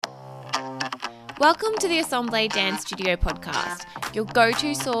Welcome to the Assemble Dance Studio podcast, your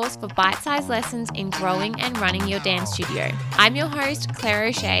go-to source for bite-sized lessons in growing and running your dance studio. I'm your host, Claire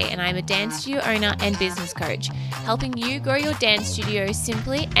O'Shea, and I'm a dance studio owner and business coach, helping you grow your dance studio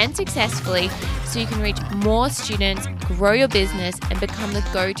simply and successfully so you can reach more students, grow your business, and become the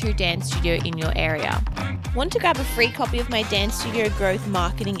go-to dance studio in your area. Want to grab a free copy of my Dance Studio Growth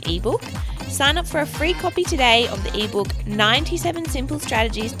Marketing ebook? Sign up for a free copy today of the ebook 97 Simple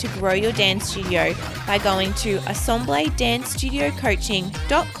Strategies to Grow Your Dance Studio by going to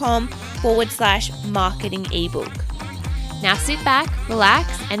assembledancestudiocoaching.com/marketing ebook. Now sit back, relax,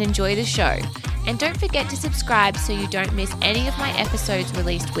 and enjoy the show. And don't forget to subscribe so you don't miss any of my episodes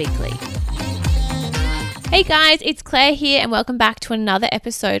released weekly. Hey guys, it's Claire here and welcome back to another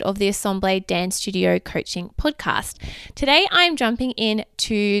episode of the Assemble Dance Studio Coaching Podcast. Today I'm jumping in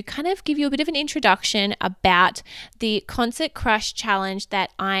to kind of give you a bit of an introduction about the Concert Crush Challenge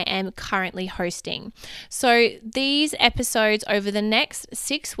that I am currently hosting. So these episodes over the next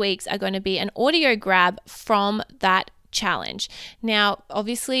 6 weeks are going to be an audio grab from that challenge. Now,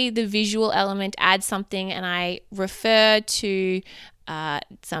 obviously the visual element adds something, and I refer to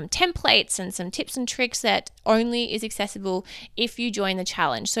some templates and some tips and tricks that only is accessible if you join the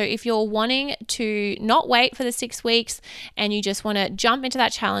challenge. So if you're wanting to not wait for the 6 weeks and you just want to jump into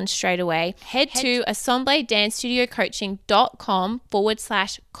that challenge straight away, head to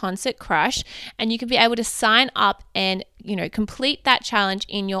assembledancestudiocoaching.com/concert crush, and you can be able to sign up and complete that challenge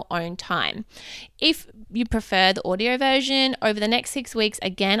in your own time. If you prefer the audio version, over the next 6 weeks,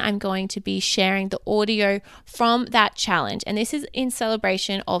 again, I'm going to be sharing the audio from that challenge. And this is in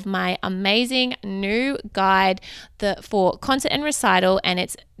celebration of my amazing new guide for concert and recital. And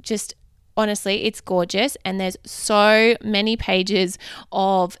it's just, honestly, it's gorgeous. And there's so many pages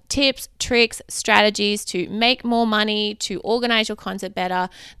of tips, tricks, strategies to make more money, to organize your concert better.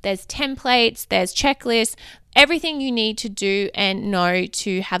 There's templates, there's checklists, everything you need to do and know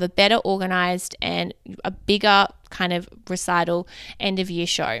to have a better organized and a bigger kind of recital end of year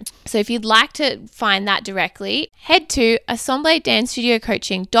show. So if you'd like to find that directly, head to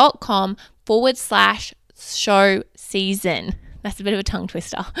assembledancestudiocoaching.com/show season. That's a bit of a tongue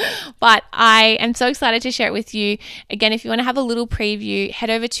twister, but I am so excited to share it with you. Again, if you want to have a little preview, head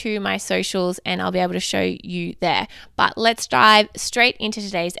over to my socials and I'll be able to show you there. But let's dive straight into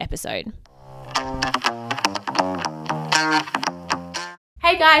today's episode.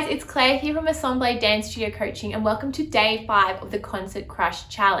 Hey guys, it's Claire here from Assemble Dance Studio Coaching and welcome to day 5 of the Concert Crush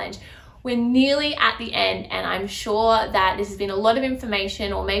Challenge. We're nearly at the end and I'm sure that this has been a lot of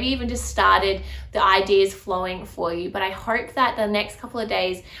information or maybe even just started the ideas flowing for you. But I hope that the next couple of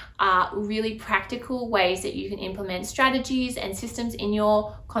days are really practical ways that you can implement strategies and systems in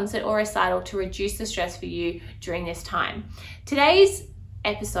your concert or recital to reduce the stress for you during this time. Today's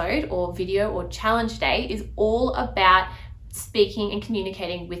episode or video or challenge day is all about speaking and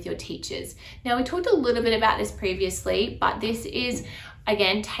communicating with your teachers. Now, we talked a little bit about this previously, but this is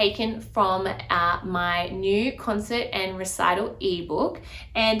again taken from my new concert and recital ebook.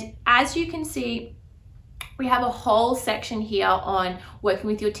 And as you can see, we have a whole section here on working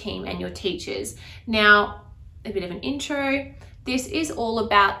with your team and your teachers. Now, a bit of an intro. This is all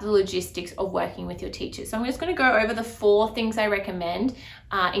about the logistics of working with your teachers. So I'm just going to go over the 4 things I recommend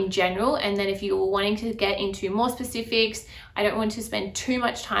in general. And then if you're wanting to get into more specifics, I don't want to spend too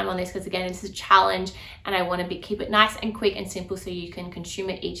much time on this because again, this is a challenge and I want to keep it nice and quick and simple so you can consume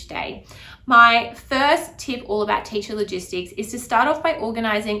it each day. My first tip all about teacher logistics is to start off by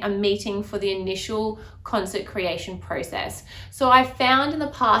organizing a meeting for the initial concert creation process. So I've found in the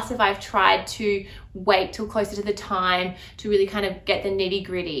past, if I've tried to wait till closer to the time to really kind of get the nitty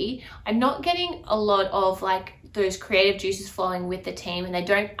gritty, I'm not getting a lot of those creative juices flowing with the team and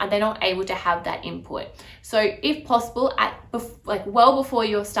they're not able to have that input. So if possible, well before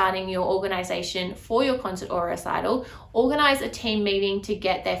you're starting your organization for your concert or recital, organize a team meeting to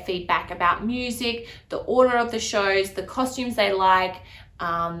get their feedback about music, the order of the shows, the costumes they like,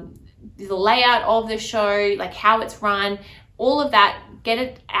 the layout of the show, how it's run, all of that. Get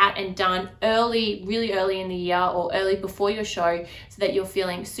it out and done early, really early in the year or early before your show so that you're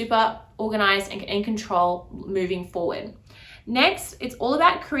feeling super organized and in control moving forward. Next, it's all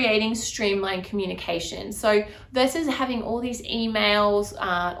about creating streamlined communication. So versus having all these emails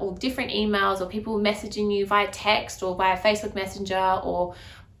or different emails or people messaging you via text or via Facebook Messenger or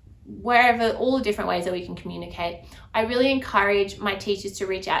wherever, all the different ways that we can communicate, I really encourage my teachers to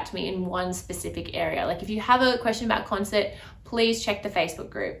reach out to me in one specific area. If you have a question about concert, please check the Facebook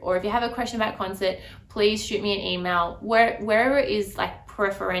group. Or if you have a question about concert, please shoot me an email. Wherever it is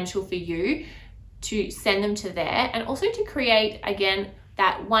preferential for you, to send them to there. And also to create, again,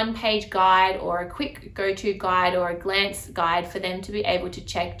 that one-page guide or a quick go-to guide or a glance guide for them to be able to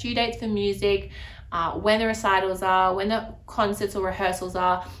check due dates for music, when the recitals are, when the concerts or rehearsals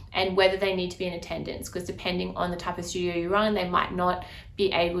are, and whether they need to be in attendance, because depending on the type of studio you run, they might not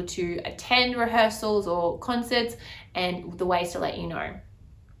be able to attend rehearsals or concerts, and the ways to let you know.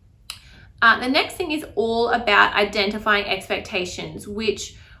 The next thing is all about identifying expectations,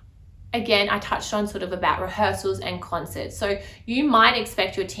 which again, I touched on sort of about rehearsals and concerts. So you might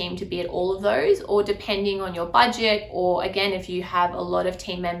expect your team to be at all of those, or depending on your budget, or again, if you have a lot of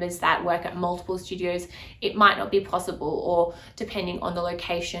team members that work at multiple studios, it might not be possible, or depending on the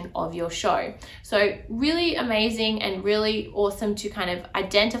location of your show. So really amazing and really awesome to kind of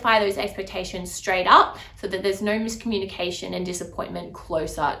identify those expectations straight up so that there's no miscommunication and disappointment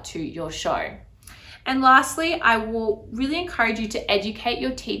closer to your show. And lastly, I will really encourage you to educate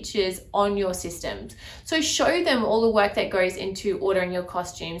your teachers on your systems. So show them all the work that goes into ordering your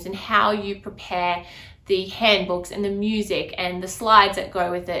costumes and how you prepare the handbooks and the music and the slides that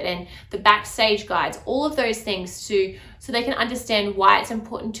go with it and the backstage guides, all of those things so they can understand why it's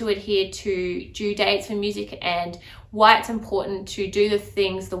important to adhere to due dates for music and why it's important to do the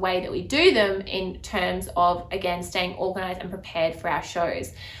things the way that we do them in terms of, again, staying organized and prepared for our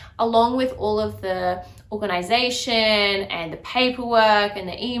shows. Along with all of the organization and the paperwork and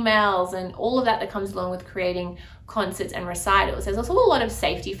the emails and all of that comes along with creating concerts and recitals. There's also a lot of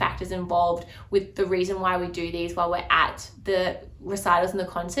safety factors involved with the reason why we do these while we're at the recitals and the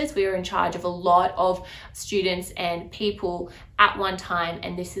concerts. We are in charge of a lot of students and people at one time,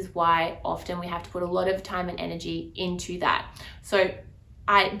 and this is why often we have to put a lot of time and energy into that. So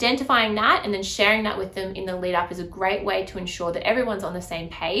identifying that and then sharing that with them in the lead up is a great way to ensure that everyone's on the same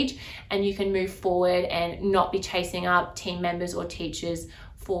page and you can move forward and not be chasing up team members or teachers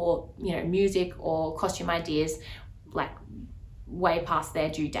for, music or costume ideas like way past their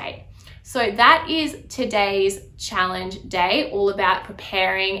due date. So that is today's challenge day, all about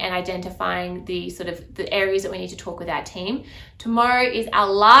preparing and identifying the areas that we need to talk with our team. Tomorrow is our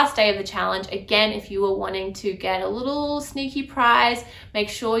last day of the challenge. Again, if you are wanting to get a little sneaky prize, make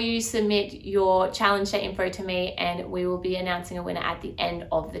sure you submit your challenge day info to me and we will be announcing a winner at the end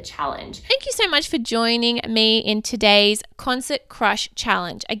of the challenge. Thank you so much for joining me in today's Concert Crush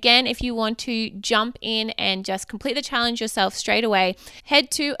Challenge. Again, if you want to jump in and just complete the challenge yourself straight away, head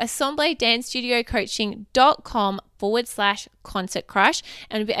to assemblydancestudiocoaching.com/concert crush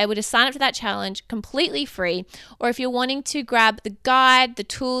and you'll be able to sign up for that challenge completely free. Or if you're wanting to grab the guide, the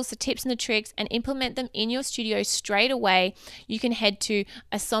tools, the tips and the tricks and implement them in your studio straight away, you can head to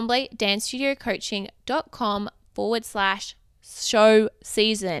assemblydancestudiocoaching.com/show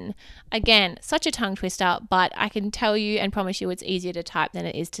season. Again, such a tongue twister, but I can tell you and promise you it's easier to type than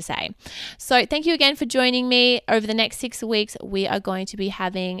it is to say. So thank you again for joining me. Over the next 6 weeks, we are going to be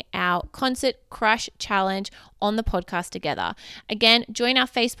having our Concert Crush Challenge on the podcast together. Again, join our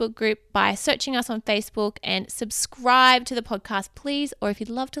Facebook group by searching us on Facebook and subscribe to the podcast, please. Or if you'd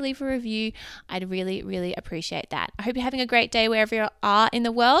love to leave a review, I'd really, really appreciate that. I hope you're having a great day wherever you are in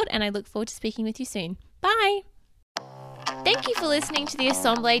the world, and I look forward to speaking with you soon. Bye. Thank you for listening to the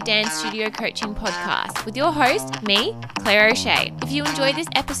Assemble Dance Studio Coaching Podcast with your host, me, Claire O'Shea. If you enjoyed this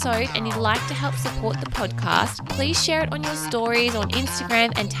episode and you'd like to help support the podcast, please share it on your stories on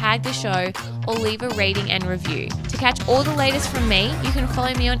Instagram and tag the show or leave a rating and review. To catch all the latest from me, you can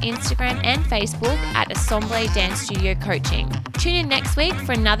follow me on Instagram and Facebook at Assemble Dance Studio Coaching. Tune in next week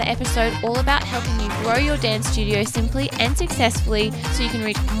for another episode all about helping you grow your dance studio simply and successfully so you can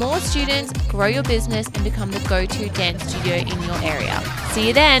reach more students, grow your business, and become the go-to dance studio in your area. See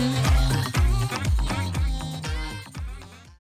you then.